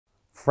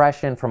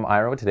Fresh in from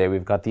Airoh, today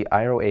we've got the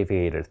Airoh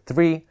Aviator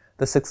 3,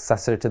 the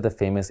successor to the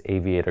famous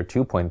Aviator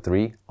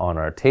 2.3 on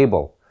our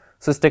table.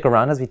 So stick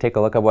around as we take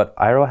a look at what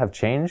Airoh have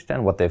changed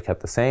and what they've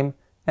kept the same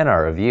in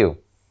our review.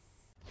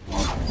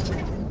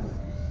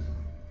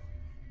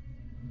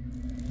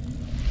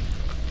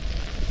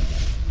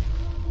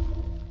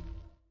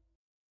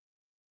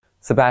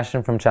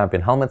 Sebastian from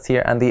Champion Helmets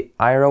here, and the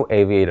Airoh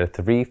Aviator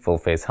 3 full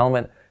face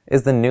helmet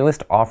is the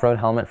newest off-road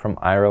helmet from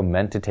Airoh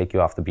meant to take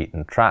you off the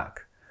beaten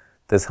track.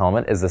 This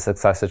helmet is the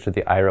successor to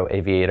the Airoh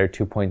Aviator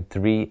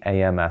 2.3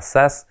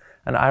 AMSS,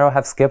 and Airoh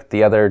have skipped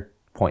the other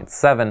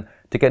 0.7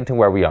 to get to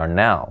where we are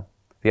now.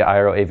 The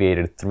Airoh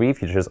Aviator 3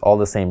 features all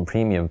the same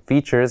premium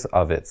features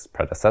of its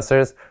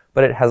predecessors,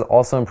 but it has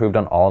also improved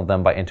on all of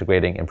them by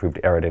integrating improved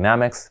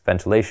aerodynamics,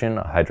 ventilation,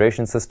 a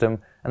hydration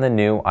system, and the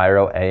new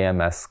Airoh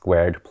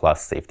AMS²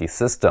 Plus safety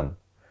system.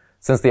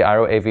 Since the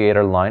Airoh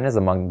Aviator line is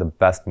among the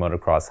best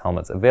motocross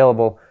helmets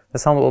available,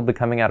 this helmet will be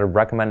coming at a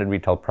recommended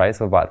retail price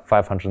of about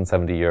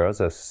 570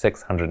 euros or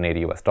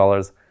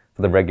 $680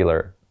 for the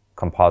regular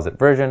composite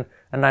version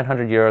and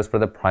 900 euros for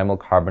the primal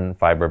carbon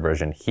fiber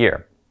version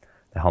here.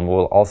 The helmet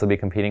will also be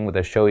competing with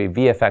the Shoei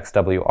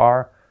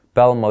VFX-WR,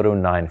 Bell Moto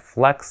 9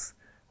 Flex,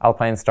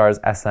 Alpinestars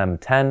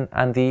S-M10,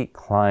 and the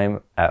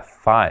Climb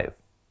F5.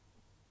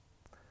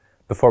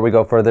 Before we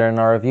go further in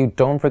our review,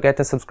 don't forget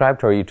to subscribe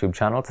to our YouTube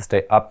channel to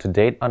stay up to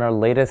date on our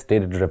latest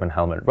data-driven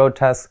helmet road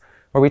tests,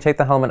 where we take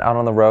the helmet out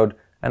on the road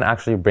and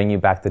actually bring you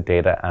back the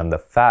data and the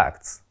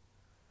facts.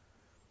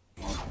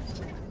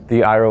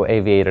 The Airoh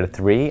Aviator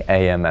 3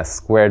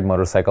 AMS²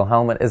 motorcycle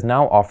helmet is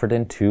now offered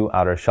in two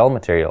outer shell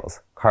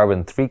materials,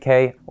 carbon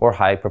 3K or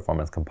high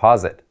performance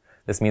composite.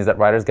 This means that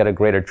riders get a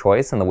greater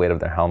choice in the weight of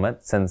their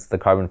helmet, since the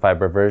carbon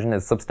fiber version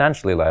is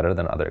substantially lighter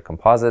than other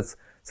composites,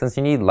 since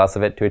you need less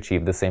of it to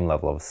achieve the same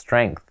level of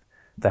strength.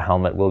 The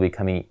helmet will be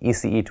coming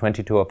ECE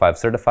 2205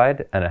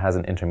 certified, and it has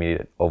an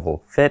intermediate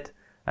oval fit,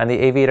 and the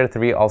Aviator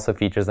 3 also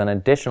features an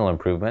additional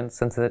improvement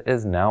since it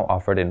is now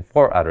offered in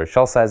 4 outer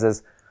shell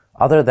sizes,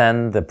 other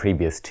than the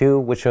previous 2,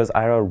 which shows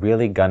Airoh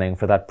really gunning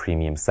for that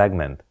premium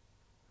segment.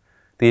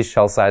 These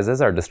shell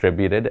sizes are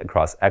distributed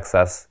across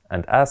XS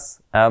and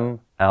S, M,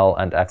 L,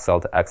 and XL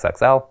to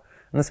XXL,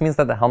 and this means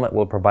that the helmet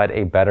will provide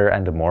a better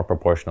and more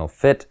proportional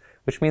fit,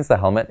 which means the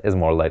helmet is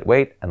more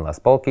lightweight and less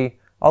bulky,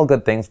 all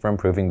good things for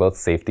improving both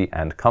safety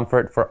and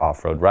comfort for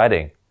off-road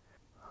riding.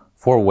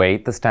 For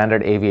weight, the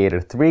standard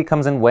Aviator 3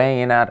 comes in weighing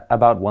in at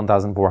about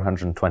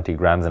 1,420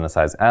 grams in a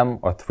size M,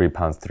 or 3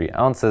 pounds 3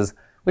 ounces,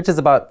 which is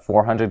about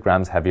 400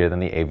 grams heavier than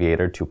the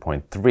Aviator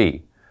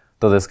 2.3.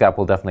 Though this gap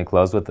will definitely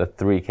close with the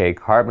 3K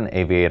carbon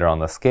Aviator on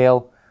the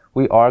scale,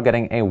 we are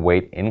getting a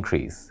weight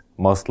increase,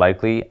 most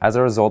likely as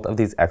a result of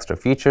these extra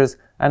features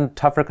and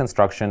tougher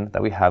construction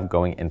that we have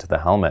going into the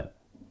helmet.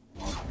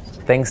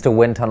 Thanks to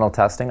wind tunnel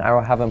testing,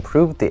 Airoh have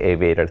improved the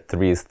Aviator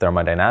 3's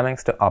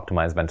thermodynamics to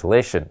optimize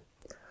ventilation.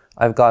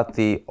 I've got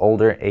the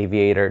older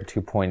Aviator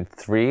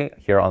 2.3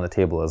 here on the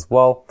table as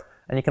well,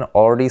 and you can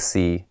already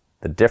see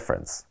the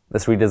difference.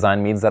 This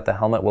redesign means that the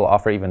helmet will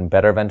offer even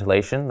better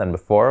ventilation than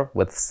before,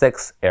 with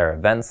 6 air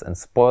vents and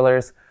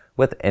spoilers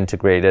with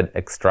integrated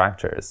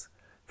extractors.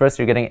 First,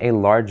 you're getting a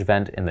large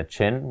vent in the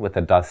chin with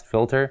a dust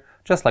filter,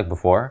 just like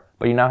before,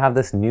 but you now have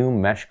this new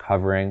mesh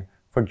covering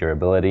for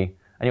durability,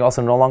 and you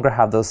also no longer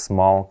have those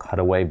small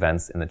cutaway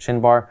vents in the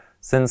chin bar,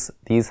 since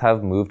these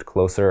have moved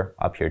closer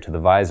up here to the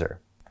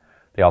visor.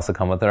 They also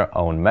come with their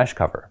own mesh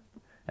cover.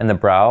 In the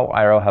brow,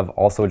 Airoh have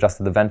also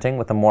adjusted the venting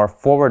with a more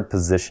forward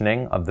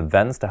positioning of the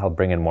vents to help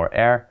bring in more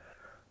air.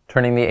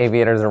 Turning the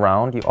Aviators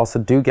around, you also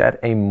do get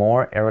a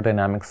more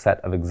aerodynamic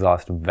set of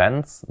exhaust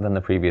vents than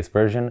the previous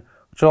version,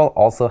 which will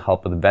also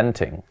help with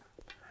venting.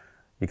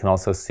 You can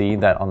also see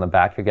that on the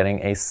back you're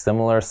getting a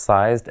similar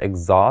sized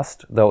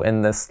exhaust, though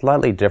in this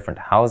slightly different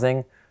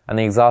housing, and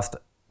the exhaust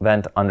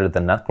vent under the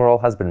neck roll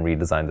has been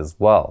redesigned as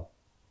well.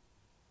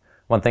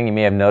 One thing you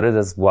may have noted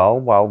as well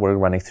while we're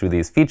running through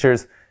these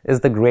features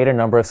is the greater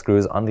number of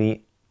screws on the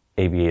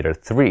Aviator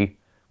 3,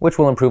 which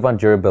will improve on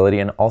durability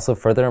and also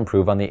further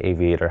improve on the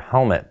Aviator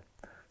helmet.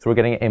 So we're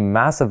getting a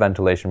massive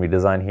ventilation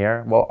redesign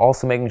here, while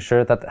also making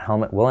sure that the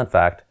helmet will in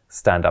fact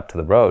stand up to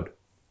the road.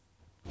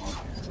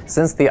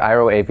 Since the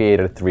Airoh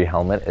Aviator 3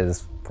 helmet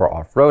is for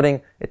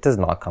off-roading, it does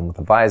not come with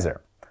a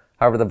visor.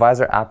 However, the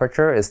visor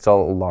aperture is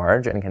still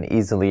large and can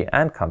easily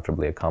and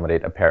comfortably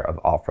accommodate a pair of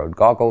off-road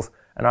goggles,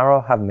 and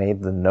Airoh have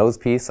made the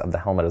nosepiece of the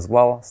helmet as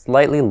well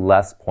slightly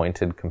less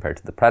pointed compared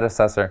to the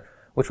predecessor,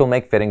 which will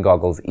make fitting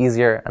goggles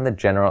easier, and the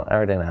general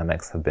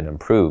aerodynamics have been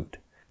improved.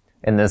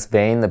 In this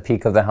vein, the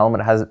peak of the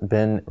helmet has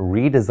been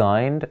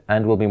redesigned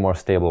and will be more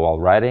stable while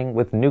riding,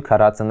 with new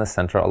cutouts in the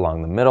center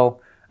along the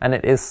middle, and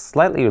it is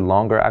slightly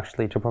longer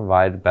actually to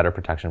provide better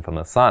protection from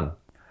the sun.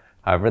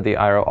 However, the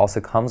Airoh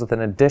also comes with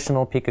an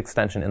additional peak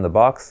extension in the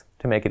box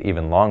to make it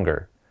even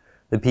longer.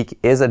 The peak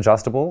is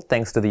adjustable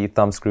thanks to the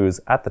thumb screws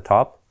at the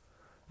top,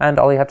 and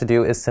all you have to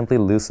do is simply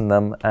loosen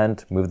them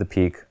and move the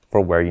peak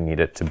for where you need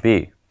it to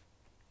be.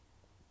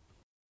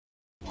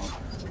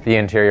 The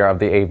interior of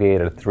the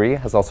Aviator 3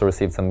 has also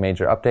received some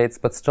major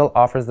updates, but still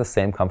offers the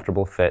same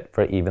comfortable fit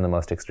for even the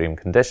most extreme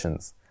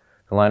conditions.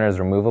 The liner is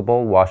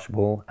removable,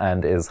 washable,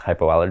 and is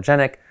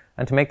hypoallergenic,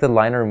 and to make the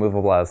liner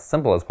removable as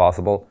simple as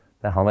possible,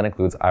 the helmet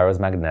includes Airoh's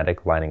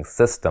magnetic lining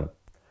system.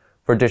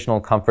 For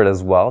additional comfort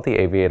as well, the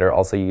Aviator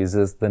also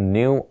uses the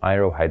new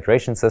Airoh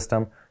Hydration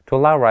System to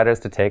allow riders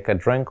to take a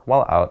drink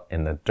while out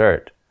in the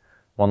dirt.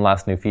 One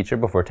last new feature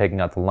before taking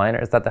out the liner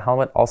is that the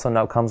helmet also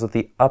now comes with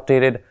the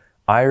updated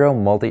Airoh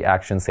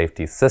Multiaction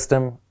Safety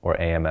System, or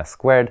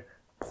AMS²,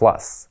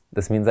 Plus.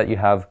 This means that you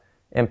have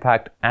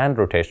impact and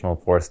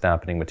rotational force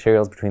dampening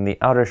materials between the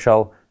outer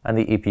shell and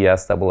the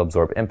EPS that will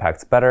absorb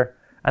impacts better,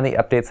 and the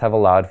updates have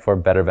allowed for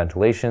better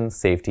ventilation,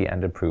 safety,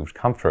 and improved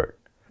comfort.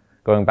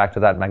 Going back to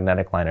that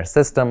magnetic liner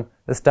system,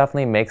 this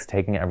definitely makes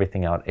taking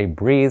everything out a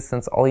breeze,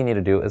 since all you need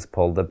to do is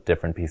pull the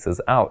different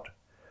pieces out.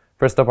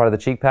 First up are the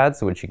cheek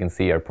pads, which you can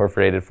see are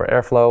perforated for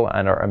airflow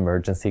and are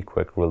emergency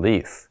quick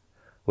release.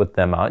 With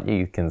them out,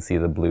 you can see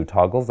the blue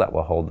toggles that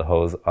will hold the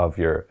hose of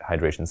your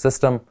hydration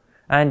system,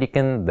 and you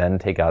can then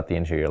take out the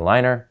interior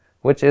liner,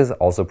 which is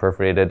also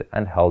perforated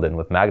and held in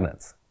with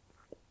magnets.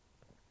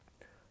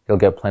 You'll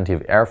get plenty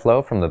of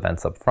airflow from the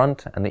vents up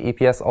front, and the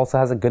EPS also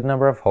has a good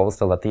number of holes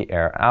to let the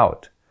air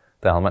out.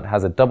 The helmet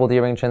has a double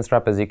D-ring chin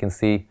strap, as you can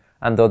see,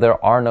 and though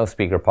there are no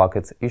speaker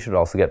pockets, you should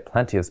also get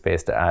plenty of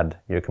space to add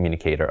your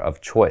communicator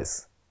of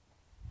choice.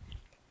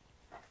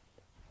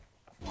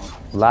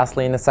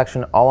 Lastly, in this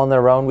section all on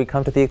their own, we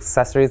come to the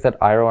accessories that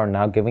Airoh are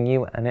now giving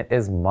you, and it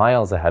is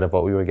miles ahead of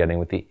what we were getting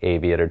with the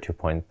Aviator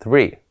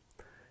 2.3.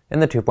 In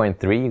the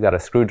 2.3, you got a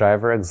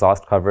screwdriver,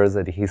 exhaust covers,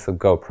 adhesive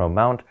GoPro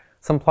mount,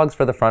 some plugs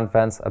for the front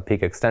vents, a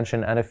peak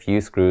extension, and a few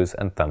screws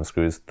and thumb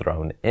screws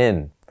thrown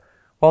in.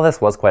 While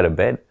this was quite a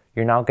bit,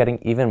 you're now getting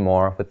even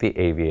more with the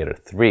Aviator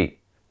 3.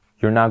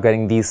 You're now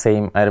getting these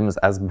same items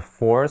as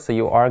before, so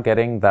you are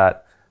getting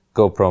that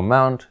GoPro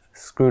mount,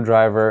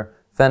 screwdriver,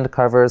 vent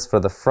covers for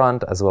the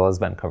front as well as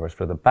vent covers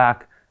for the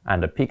back,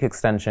 and a peak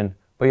extension,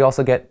 but you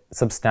also get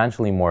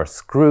substantially more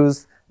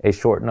screws, a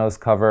short nose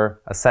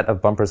cover, a set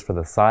of bumpers for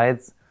the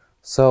sides.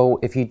 So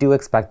if you do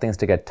expect things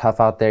to get tough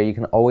out there, you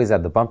can always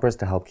add the bumpers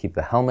to help keep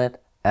the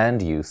helmet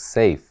and you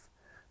safe.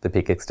 The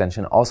peak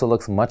extension also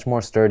looks much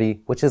more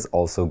sturdy, which is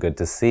also good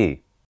to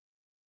see.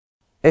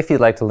 If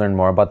you'd like to learn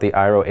more about the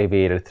Airoh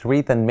Aviator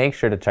 3, then make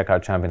sure to check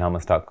out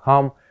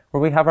championhelmets.com,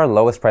 where we have our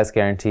lowest price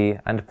guarantee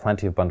and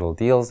plenty of bundle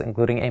deals,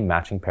 including a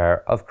matching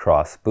pair of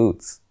cross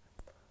boots.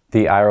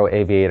 The Airoh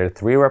Aviator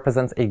 3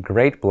 represents a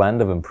great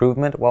blend of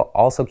improvement while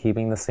also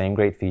keeping the same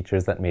great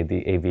features that made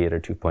the Aviator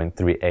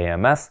 2.3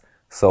 AMS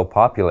so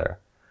popular.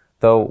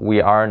 Though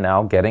we are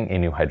now getting a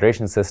new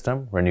hydration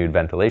system, renewed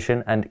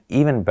ventilation, and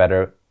even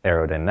better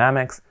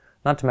aerodynamics,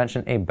 not to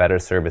mention a better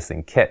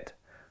servicing kit.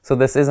 So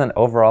this is an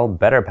overall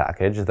better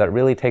package that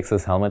really takes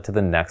this helmet to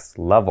the next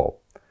level.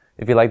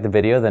 If you liked the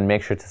video, then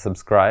make sure to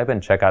subscribe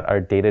and check out our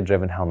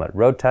data-driven helmet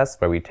road tests,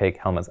 where we take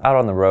helmets out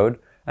on the road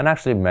and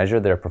actually measure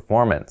their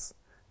performance.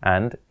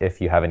 And if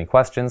you have any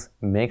questions,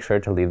 make sure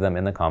to leave them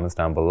in the comments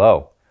down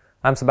below.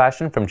 I'm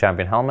Sebastian from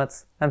Champion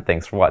Helmets, and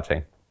thanks for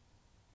watching.